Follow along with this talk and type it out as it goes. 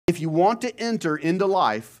If you want to enter into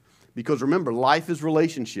life, because remember, life is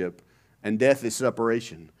relationship and death is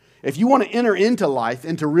separation. If you want to enter into life,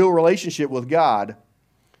 into real relationship with God,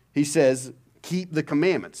 he says, keep the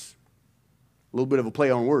commandments. A little bit of a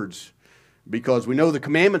play on words. Because we know the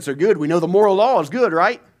commandments are good. We know the moral law is good,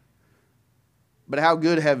 right? But how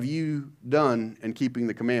good have you done in keeping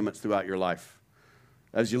the commandments throughout your life?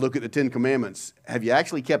 As you look at the 10 commandments, have you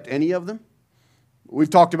actually kept any of them? We've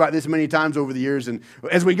talked about this many times over the years, and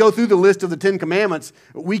as we go through the list of the 10 commandments,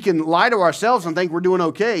 we can lie to ourselves and think we're doing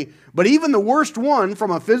okay. But even the worst one from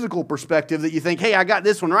a physical perspective that you think, hey, I got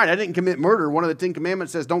this one right. I didn't commit murder. One of the 10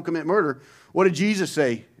 commandments says don't commit murder. What did Jesus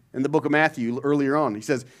say in the book of Matthew earlier on? He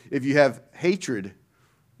says, if you have hatred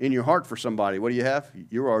in your heart for somebody, what do you have?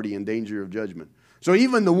 You're already in danger of judgment. So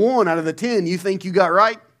even the one out of the 10 you think you got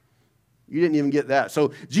right, you didn't even get that.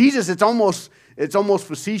 So Jesus, it's almost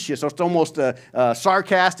facetious. It's almost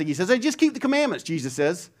sarcastic. He says, hey, just keep the commandments, Jesus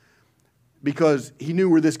says, because he knew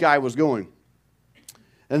where this guy was going.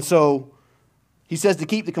 And so he says to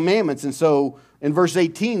keep the commandments. And so in verse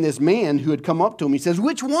 18, this man who had come up to him, he says,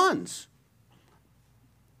 which ones?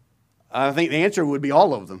 I think the answer would be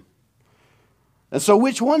all of them. And so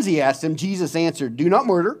which ones, he asked him. Jesus answered, do not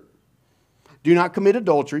murder, do not commit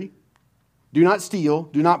adultery, do not steal,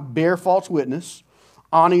 do not bear false witness,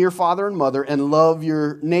 honor your father and mother, and love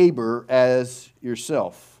your neighbor as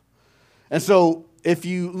yourself. And so if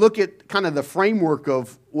you look at kind of the framework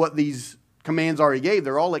of what these commands are he gave,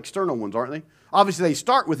 they're all external ones, aren't they? Obviously, they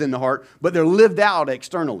start within the heart, but they're lived out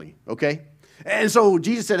externally, okay? And so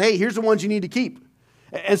Jesus said, hey, here's the ones you need to keep.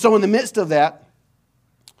 And so in the midst of that,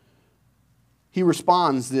 he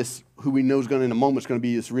responds this, who we know is going to, in a moment, is going to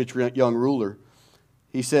be this rich young ruler.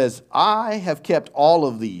 He says, I have kept all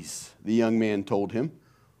of these, the young man told him.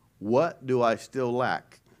 What do I still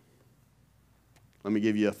lack? Let me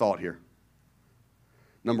give you a thought here.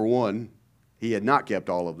 Number one, he had not kept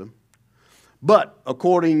all of them. But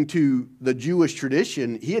according to the Jewish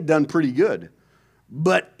tradition, he had done pretty good.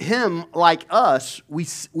 But him, like us,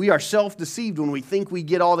 we are self-deceived when we think we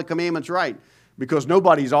get all the commandments right. Because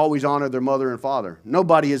nobody's always honored their mother and father.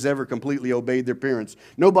 Nobody has ever completely obeyed their parents.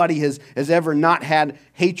 Nobody has ever not had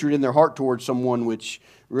hatred in their heart towards someone, which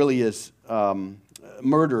really is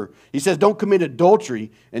murder. He says, don't commit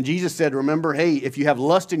adultery. And Jesus said, remember, hey, if you have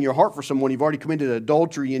lust in your heart for someone, you've already committed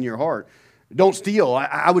adultery in your heart. Don't steal.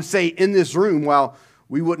 I would say in this room, while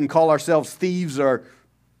we wouldn't call ourselves thieves or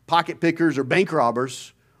pocket pickers or bank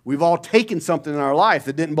robbers, we've all taken something in our life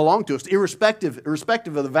that didn't belong to us, irrespective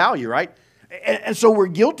of the value, right? And so we're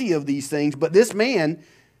guilty of these things. But this man,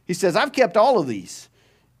 he says, I've kept all of these.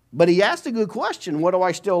 But he asked a good question. What do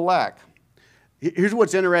I still lack? Here's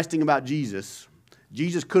what's interesting about Jesus.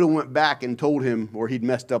 Jesus could have went back and told him where he'd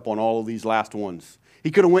messed up on all of these last ones.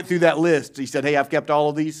 He could have went through that list. He said, hey, I've kept all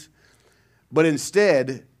of these. But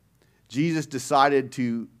instead, Jesus decided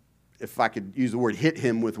to, if I could use the word, hit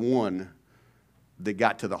him with one that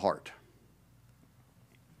got to the heart.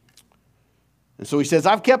 And so he says,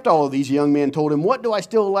 I've kept all of these. The young man told him, what do I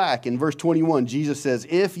still lack? In verse 21, Jesus says,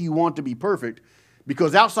 if you want to be perfect,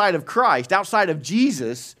 because outside of Christ, outside of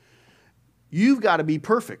Jesus, you've got to be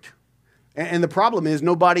perfect. And the problem is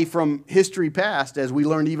nobody from history past, as we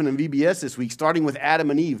learned even in VBS this week, starting with Adam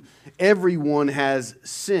and Eve, everyone has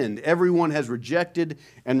sinned. Everyone has rejected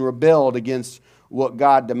and rebelled against what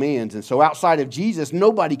God demands. And so outside of Jesus,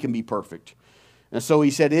 nobody can be perfect. And so he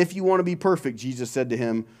said, if you want to be perfect, Jesus said to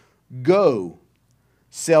him, go.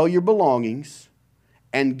 Sell your belongings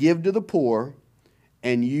and give to the poor,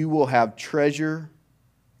 and you will have treasure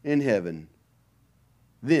in heaven.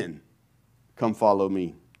 Then come follow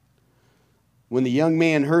me. When the young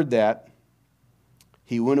man heard that,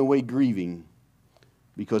 he went away grieving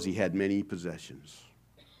because he had many possessions.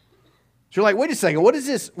 So you're like, wait a second, what does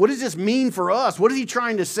this mean for us? What is he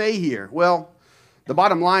trying to say here? Well, the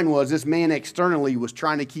bottom line was this man externally was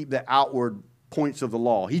trying to keep the outward points of the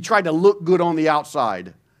law. He tried to look good on the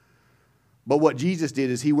outside. But what Jesus did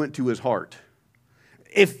is he went to his heart.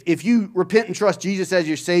 If you repent and trust Jesus as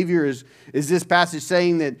your Savior, is this passage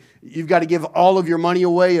saying that you've got to give all of your money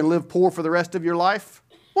away and live poor for the rest of your life?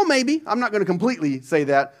 Well, maybe. I'm not going to completely say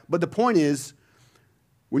that. But the point is,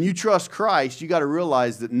 when you trust Christ, you got to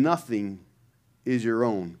realize that nothing is your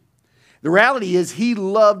own. The reality is he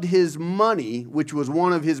loved his money, which was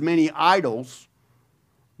one of his many idols,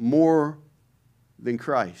 more than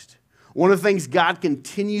Christ. One of the things God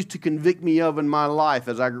continues to convict me of in my life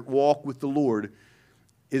as I walk with the Lord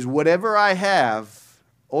is whatever I have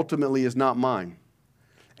ultimately is not mine.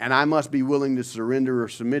 And I must be willing to surrender or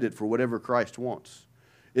submit it for whatever Christ wants.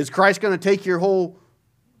 Is Christ going to take your whole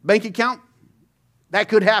bank account? That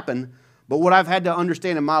could happen. But what I've had to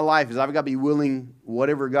understand in my life is I've got to be willing,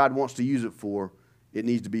 whatever God wants to use it for, it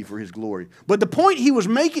needs to be for His glory. But the point he was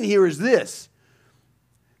making here is this,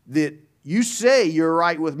 that you say you're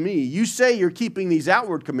right with me. You say you're keeping these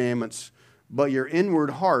outward commandments, but your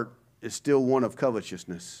inward heart is still one of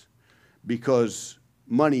covetousness, because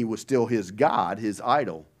money was still his God, his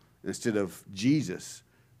idol, instead of Jesus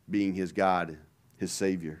being his God, his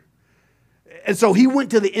Savior. And so he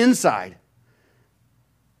went to the inside.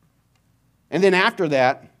 And then after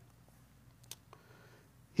that,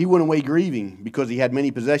 he went away grieving because he had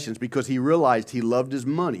many possessions, because he realized he loved his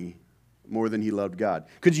money more than he loved God.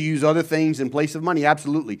 Could you use other things in place of money?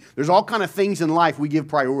 Absolutely. There's all kind of things in life we give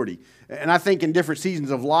priority. And I think in different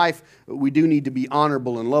seasons of life, we do need to be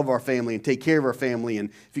honorable and love our family and take care of our family. And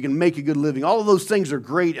if you can make a good living, all of those things are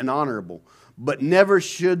great and honorable. But never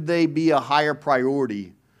should they be a higher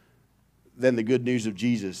priority than the good news of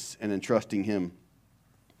Jesus and entrusting Him.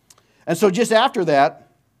 And so just after that,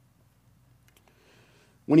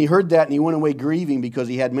 when he heard that, and he went away grieving because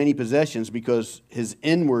he had many possessions, because his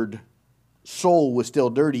inward soul was still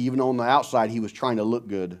dirty, even on the outside he was trying to look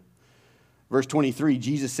good. Verse 23,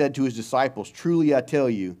 Jesus said to his disciples, "Truly I tell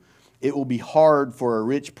you, it will be hard for a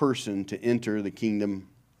rich person to enter the kingdom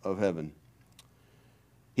of heaven."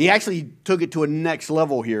 He actually took it to a next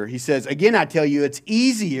level here. He says, "Again I tell you, it's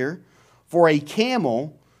easier for a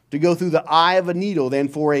camel to go through the eye of a needle than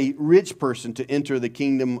for a rich person to enter the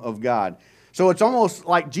kingdom of God." So it's almost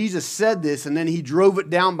like Jesus said this, and then he drove it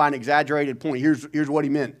down by an exaggerated point. Here's what he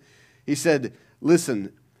meant. He said,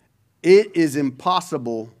 listen, it is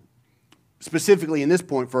impossible, specifically in this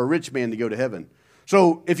point, for a rich man to go to heaven.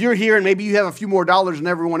 So if you're here and maybe you have a few more dollars than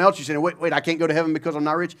everyone else, you're saying, wait, I can't go to heaven because I'm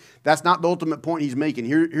not rich. That's not the ultimate point he's making.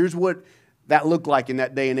 Here's what that looked like in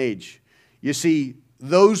that day and age. You see,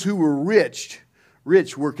 those who were rich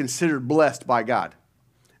were considered blessed by God.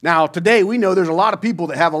 Now, today we know there's a lot of people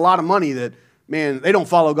that have a lot of money that, man, they don't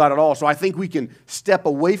follow God at all. So I think we can step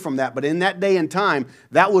away from that. But in that day and time,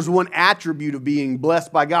 that was one attribute of being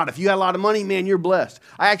blessed by God. If you had a lot of money, man, you're blessed.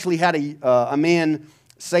 I actually had a man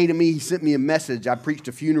say to me, he sent me a message. I preached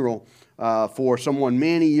a funeral for someone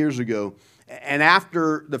many years ago. And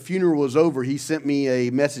after the funeral was over, he sent me a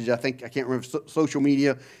message. I can't remember, social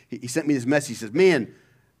media. He sent me this message. He says, man,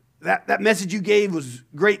 that message you gave was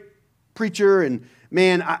great, preacher, and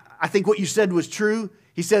man, I think what you said was true.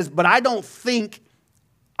 He says, but I don't think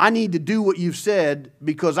I need to do what you've said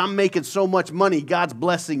because I'm making so much money, God's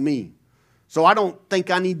blessing me. So I don't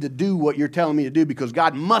think I need to do what you're telling me to do because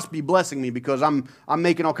God must be blessing me because I'm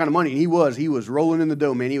making all kind of money. And he was rolling in the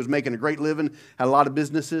dough, man. He was making a great living, had a lot of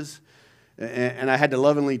businesses. And I had to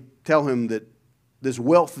lovingly tell him that this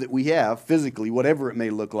wealth that we have, physically, whatever it may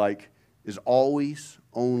look like, is always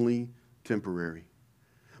only temporary.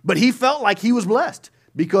 But he felt like he was blessed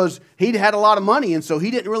because he'd had a lot of money, and so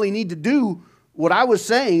he didn't really need to do what I was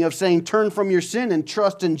saying of saying turn from your sin and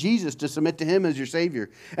trust in Jesus to submit to Him as your Savior.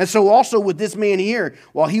 And so also with this man here,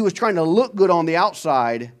 while he was trying to look good on the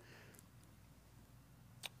outside,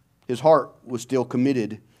 his heart was still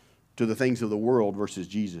committed to the things of the world versus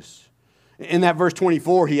Jesus. In that verse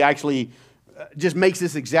 24, he actually just makes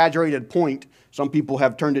this exaggerated point. Some people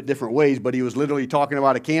have turned it different ways, but he was literally talking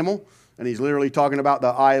about a camel, and he's literally talking about the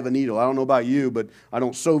eye of a needle. I don't know about you, but I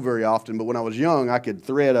don't sew very often. But when I was young, I could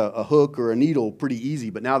thread a hook or a needle pretty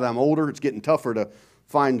easy. But now that I'm older, it's getting tougher to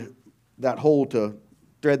find that hole to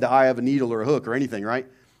thread the eye of a needle or a hook or anything, right?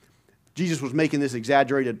 Jesus was making this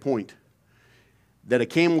exaggerated point that a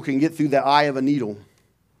camel can get through the eye of a needle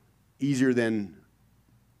easier than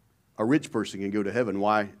a rich person can go to heaven.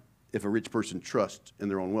 Why? If a rich person trusts in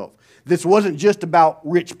their own wealth. This wasn't just about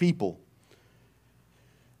rich people.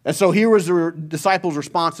 And so here was the disciples'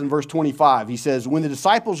 response in verse 25. He says, when the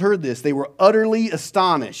disciples heard this, they were utterly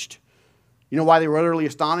astonished. You know why they were utterly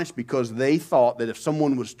astonished? Because they thought that if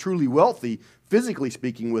someone was truly wealthy, physically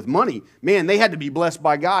speaking, with money, man, they had to be blessed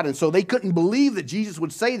by God. And so they couldn't believe that Jesus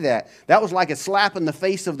would say that. That was like a slap in the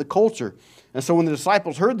face of the culture. And so when the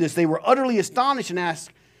disciples heard this, they were utterly astonished and asked,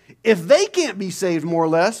 if they can't be saved, more or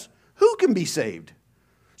less, who can be saved?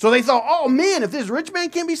 So they thought, oh man, if this rich man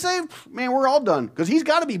can't be saved, man, we're all done. Because he's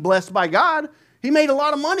got to be blessed by God. He made a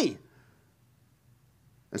lot of money.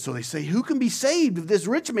 And so they say, who can be saved if this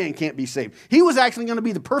rich man can't be saved? He was actually going to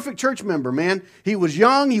be the perfect church member, man. He was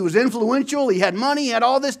young, he was influential, he had money, he had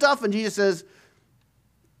all this stuff. And Jesus says,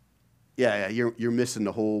 yeah, you're missing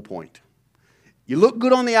the whole point. You look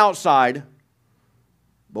good on the outside,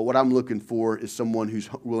 but what I'm looking for is someone who's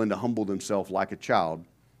willing to humble themselves like a child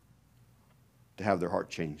to have their heart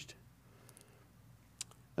changed.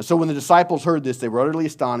 And so when the disciples heard this, they were utterly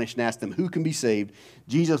astonished and asked them, who can be saved?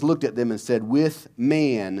 Jesus looked at them and said, with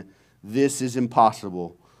man, this is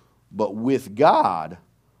impossible. But with God,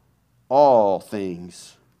 all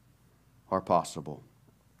things are possible.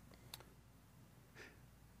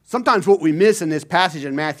 Sometimes what we miss in this passage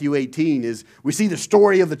in Matthew 18 is we see the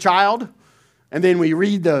story of the child, and then we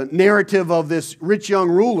read the narrative of this rich young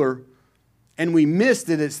ruler, and we miss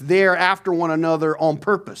that it's there after one another on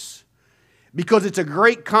purpose. Because it's a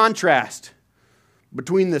great contrast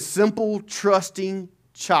between the simple, trusting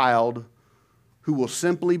child who will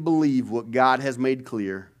simply believe what God has made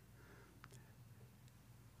clear,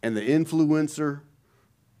 and the influencer,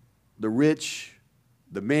 the rich,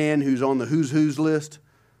 the man who's on the who's list,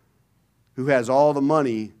 who has all the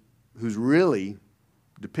money, who's really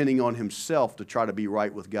depending on himself to try to be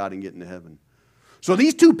right with God and get into heaven. So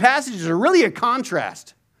these two passages are really a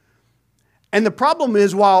contrast. And the problem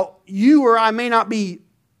is, while you or I may not be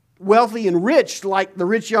wealthy and rich like the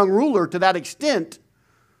rich young ruler to that extent,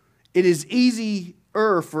 it is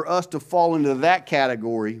easier for us to fall into that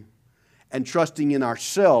category and trusting in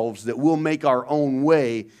ourselves that we'll make our own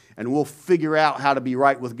way and we'll figure out how to be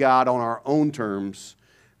right with God on our own terms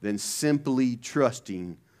than simply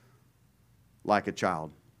trusting like a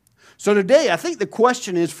child. So today, I think the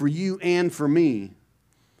question is for you and for me,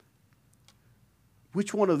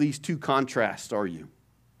 which one of these two contrasts are you?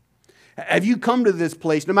 Have you come to this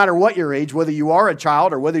place, no matter what your age, whether you are a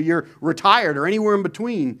child or whether you're retired or anywhere in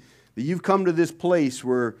between, that you've come to this place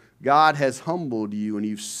where God has humbled you and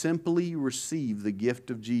you've simply received the gift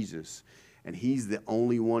of Jesus, and He's the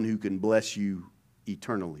only one who can bless you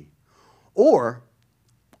eternally? Or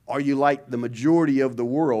are you like the majority of the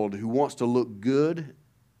world who wants to look good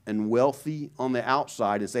and wealthy on the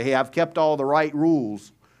outside and say, hey, I've kept all the right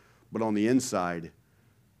rules, but on the inside,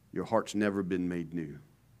 your heart's never been made new.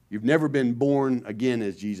 You've never been born again,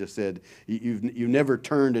 as Jesus said. You've never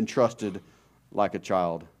turned and trusted like a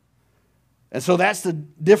child. And so that's the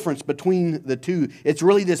difference between the two. It's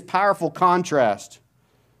really this powerful contrast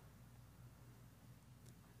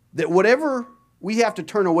that whatever we have to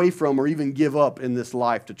turn away from or even give up in this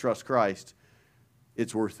life to trust Christ,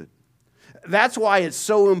 it's worth it. That's why it's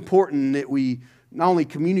so important that we not only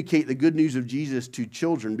communicate the good news of Jesus to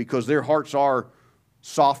children, because their hearts are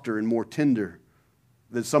softer and more tender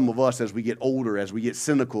than some of us as we get older, as we get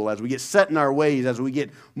cynical, as we get set in our ways, as we get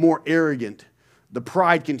more arrogant. The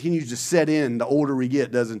pride continues to set in the older we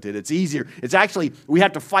get, doesn't it? It's easier. It's actually, we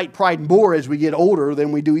have to fight pride more as we get older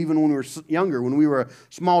than we do even when we were younger. When we were a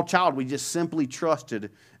small child, we just simply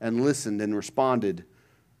trusted and listened and responded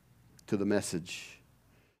to the message.